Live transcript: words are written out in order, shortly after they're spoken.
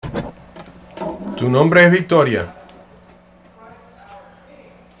Tu nombre es victoria.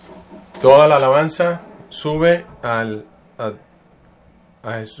 Toda la alabanza sube a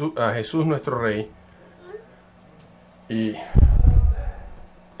Jesús nuestro Rey. Y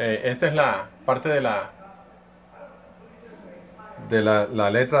esta es la parte de la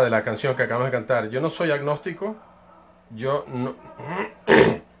letra de la canción que acabamos de cantar. Yo no soy agnóstico, yo no,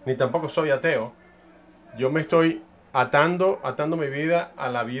 ni tampoco soy ateo. Yo me estoy atando mi vida a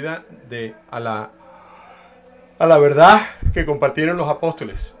la vida a la verdad que compartieron los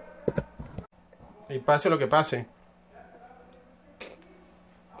apóstoles. Y pase lo que pase,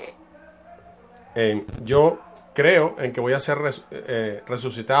 yo creo en que voy a ser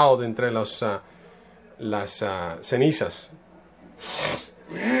resucitado de entre las cenizas.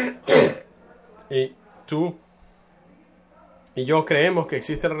 Y tú y yo creemos que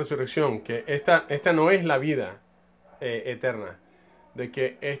existe la resurrección, que esta no es la vida eterna, de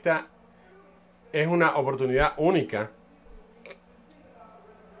que esta es una oportunidad única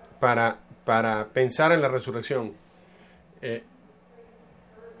para pensar en la resurrección,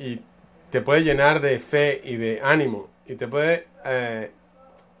 y te puede llenar de fe y de ánimo, y te puede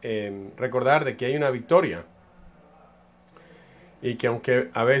recordar de que hay una victoria, y que aunque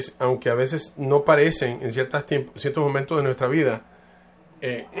a veces no parecen en ciertos momentos de nuestra vida,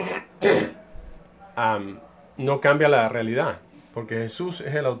 no cambia la realidad, porque Jesús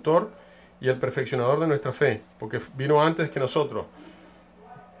es el autor y el perfeccionador de nuestra fe, porque vino antes que nosotros.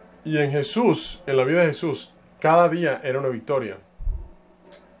 Y en Jesús, en la vida de Jesús, cada día era una victoria.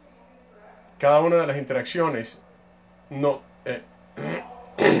 Cada una de las interacciones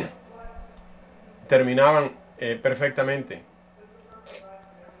terminaban perfectamente.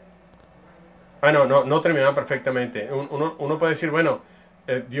 No terminaban perfectamente. Uno puede decir, bueno,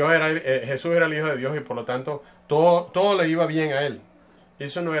 Jesús era el Hijo de Dios y por lo tanto todo le iba bien a él. Y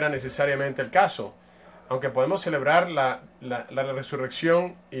eso no era necesariamente el caso. Aunque podemos celebrar la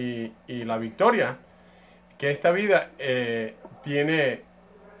resurrección y la victoria, que esta vida tiene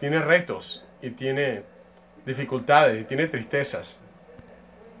retos y tiene dificultades y tiene tristezas.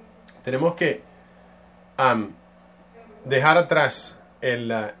 Tenemos que dejar atrás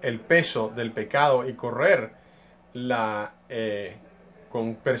el peso del pecado y correr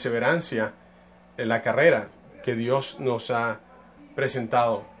con perseverancia la carrera que Dios nos ha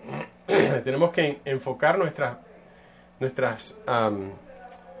presentado. Tenemos que enfocar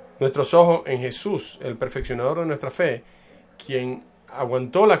nuestros ojos en Jesús, el perfeccionador de nuestra fe, quien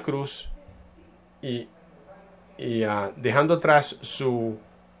aguantó la cruz y dejando atrás su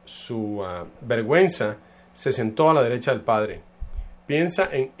vergüenza, se sentó a la derecha del Padre. Piensa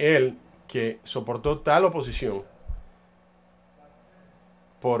en Él, que soportó tal oposición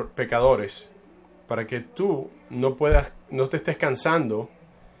por pecadores, para que tú no te estés cansando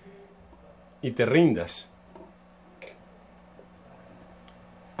y te rindas.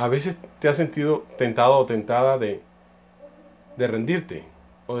 A veces te has sentido tentado o tentada de rendirte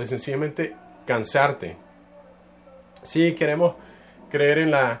o de sencillamente cansarte. Sí, queremos creer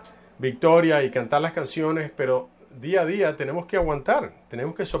en la victoria y cantar las canciones, pero día a día tenemos que aguantar,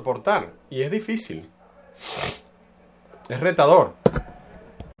 tenemos que soportar, y es difícil, es retador.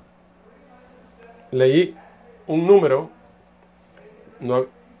 Leí un número,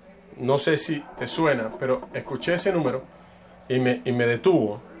 no sé si te suena, pero escuché ese número y me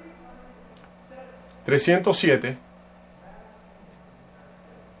detuvo. 307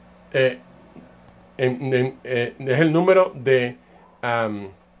 es el número de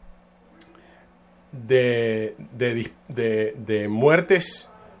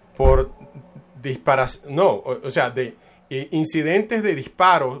muertes por disparos, de incidentes de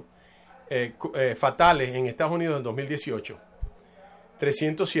disparos fatales en Estados Unidos en 2018.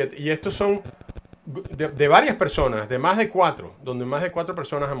 307. Y estos son de varias personas, de más de 4, donde más de 4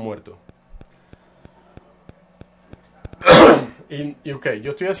 personas han muerto. Y ok,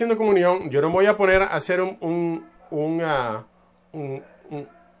 yo estoy haciendo comunión, yo no me voy a poner a hacer no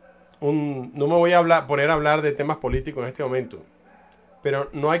me voy a poner a hablar de temas políticos en este momento, pero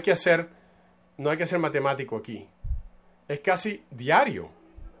no hay que ser matemático aquí. Es casi diario.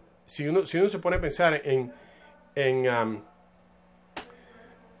 Si uno se pone a pensar en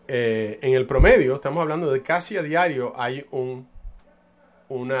el promedio, estamos hablando de casi a diario hay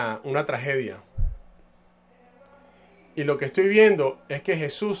una tragedia. Y lo que estoy viendo es que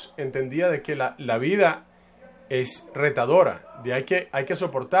Jesús entendía de que la vida es retadora, hay que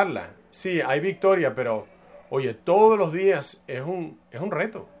soportarla. Sí, hay victoria, pero oye, todos los días es un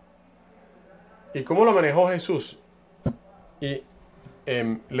reto. ¿Y cómo lo manejó Jesús? Y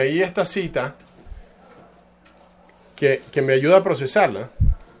leí esta cita que me ayuda a procesarla.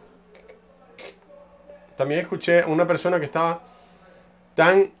 también escuché a una persona que estaba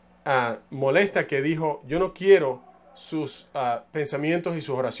tan molesta que dijo, yo no quiero sus pensamientos y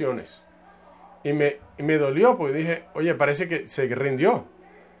sus oraciones. Y me dolió porque dije, oye, parece que se rindió.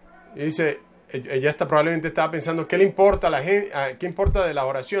 Y dice, ella probablemente estaba pensando, ¿qué le importa a la gente? ¿Qué importa de la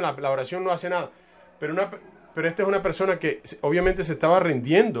oración? La oración no hace nada. Pero esta es una persona que obviamente se estaba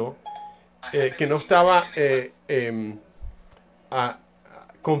rindiendo, que no estaba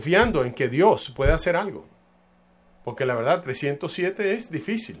confiando en que Dios puede hacer algo. Porque la verdad, 307 es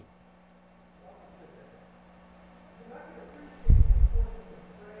difícil.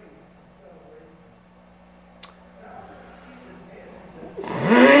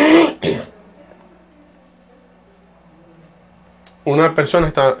 Una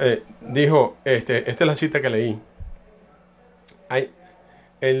persona dijo, esta es la cita que leí.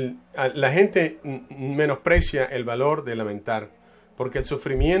 La gente menosprecia el valor de lamentar, porque el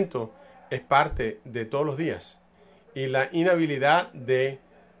sufrimiento es parte de todos los días. Y la inhabilidad de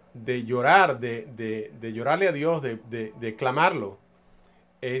llorar, de llorarle a Dios, de clamarlo,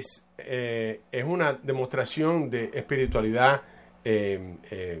 es una demostración de espiritualidad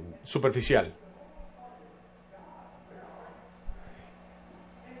superficial.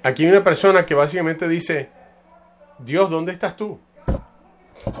 Aquí hay una persona que básicamente dice, Dios, ¿dónde estás tú?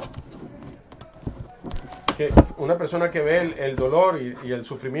 Una persona que ve el dolor y el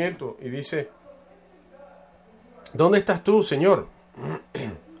sufrimiento y dice, ¿dónde estás tú, Señor?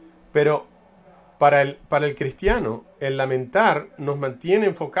 Pero para el cristiano, el lamentar nos mantiene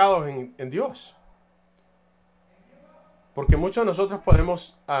enfocados en Dios. Porque muchos de nosotros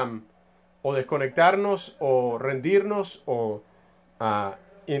podemos o desconectarnos o rendirnos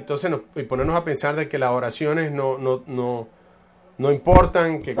y entonces y ponernos a pensar de que las oraciones no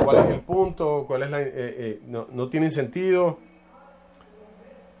importan, que cuál es el punto, cuál es no tienen sentido.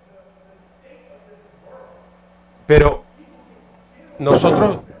 Pero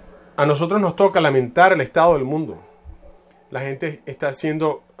a nosotros nos toca lamentar el estado del mundo. La gente está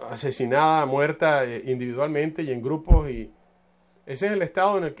siendo asesinada, muerta individualmente y en grupos, y ese es el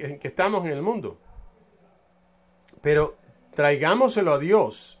estado en que estamos en el mundo. Pero traigámoselo a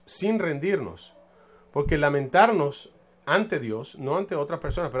Dios sin rendirnos, porque lamentarnos ante Dios, no ante otras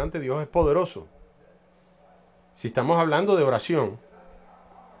personas, pero ante Dios es poderoso. Si estamos hablando de oración,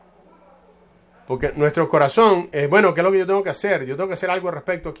 porque nuestro corazón es, bueno, ¿qué es lo que yo tengo que hacer? Yo tengo que hacer algo al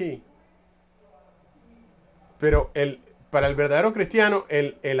respecto aquí. Pero para el verdadero cristiano,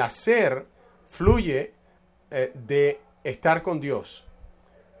 el hacer fluye de estar con Dios.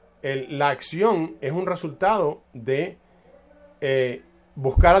 La acción es un resultado de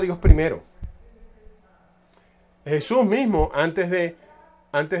buscar a Dios primero. Jesús mismo, antes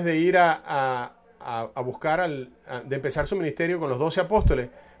de ir a buscar, de empezar su ministerio con los 12 apóstoles,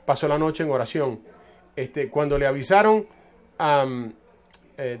 pasó la noche en oración. Cuando le avisaron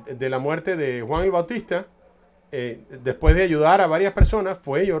de la muerte de Juan el Bautista, después de ayudar a varias personas,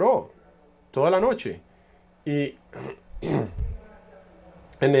 fue y lloró toda la noche. Y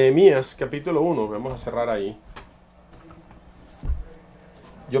en Nehemías capítulo 1, vamos a cerrar ahí.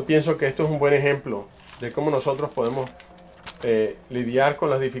 Yo pienso que esto es un buen ejemplo de cómo nosotros podemos lidiar con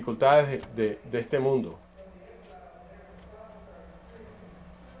las dificultades de este mundo.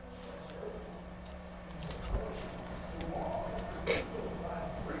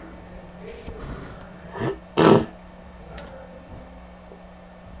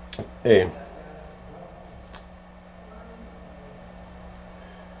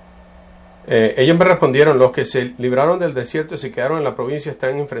 Ellos me respondieron, los que se libraron del desierto y se quedaron en la provincia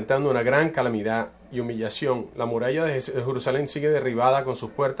están enfrentando una gran calamidad y humillación. La muralla de Jerusalén sigue derribada con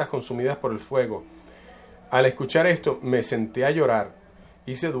sus puertas consumidas por el fuego. Al escuchar esto me senté a llorar,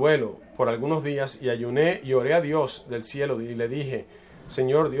 hice duelo por algunos días y ayuné y oré a Dios del cielo y le dije,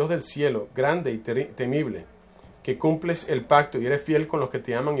 Señor Dios del cielo, grande y temible, que cumples el pacto y eres fiel con los que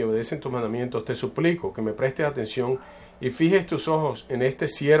te aman y obedecen tus mandamientos, te suplico que me prestes atención y fijes tus ojos en este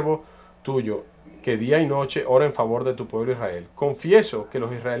siervo tuyo, que día y noche ora en favor de tu pueblo Israel. Confieso que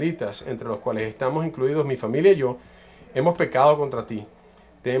los israelitas, entre los cuales estamos incluidos mi familia y yo, hemos pecado contra ti.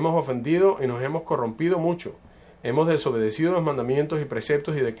 Te hemos ofendido y nos hemos corrompido mucho. Hemos desobedecido los mandamientos y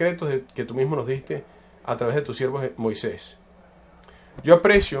preceptos y decretos que tú mismo nos diste a través de tu siervo Moisés. Yo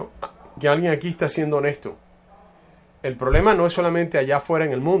aprecio que alguien aquí está siendo honesto. El problema no es solamente allá afuera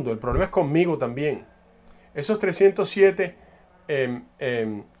en el mundo, el problema es conmigo también. Esos 307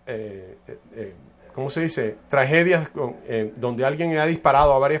 ¿cómo se dice? Tragedias donde alguien ha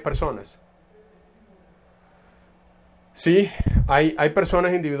disparado a varias personas. Sí, hay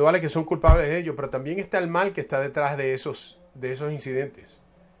personas individuales que son culpables de ello, pero también está el mal que está detrás de esos incidentes.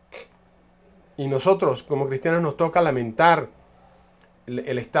 Y nosotros como cristianos nos toca lamentar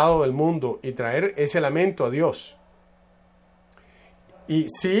el estado del mundo y traer ese lamento a Dios. Y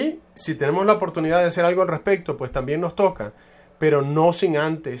sí, si tenemos la oportunidad de hacer algo al respecto, pues también nos toca, pero no sin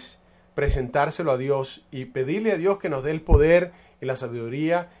antes presentárselo a Dios y pedirle a Dios que nos dé el poder y la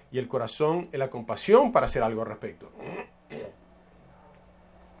sabiduría y el corazón y la compasión para hacer algo al respecto.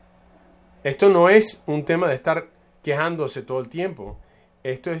 Esto no es un tema de estar quejándose todo el tiempo.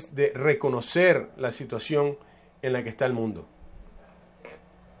 Esto es de reconocer la situación en la que está el mundo.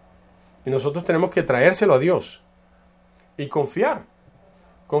 Y nosotros tenemos que traérselo a Dios y confiar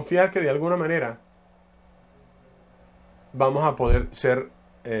que de alguna manera vamos a poder ser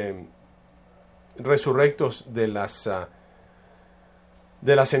resurrectos de las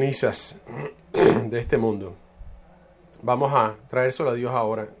cenizas de este mundo. Vamos a traérselo a Dios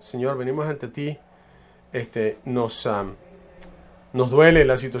ahora. Señor, venimos ante ti. Nos duele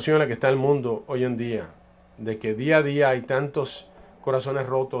la situación en la que está el mundo hoy en día, de que día a día hay tantos corazones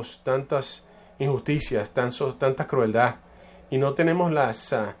rotos, tantas injusticias, tanta crueldad, y no tenemos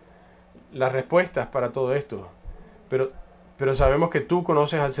las respuestas para todo esto. Pero sabemos que tú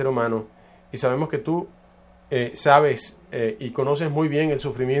conoces al ser humano y sabemos que tú sabes y conoces muy bien el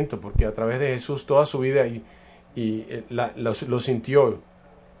sufrimiento, porque a través de Jesús toda su vida lo sintió.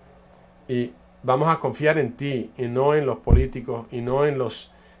 Y vamos a confiar en ti y no en los políticos y no en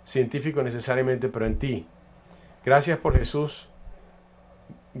los científicos necesariamente, pero en ti. Gracias por Jesús.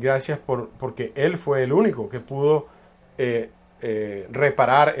 Gracias porque Él fue el único que pudo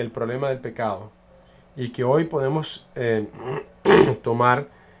reparar el problema del pecado. Y que hoy podemos tomar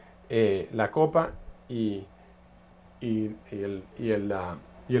la copa y el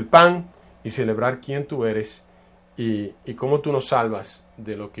pan y celebrar quién tú eres y cómo tú nos salvas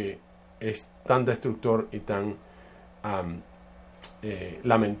de lo que es tan destructor y tan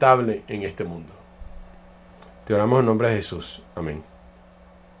lamentable en este mundo. Te oramos en nombre de Jesús. Amén.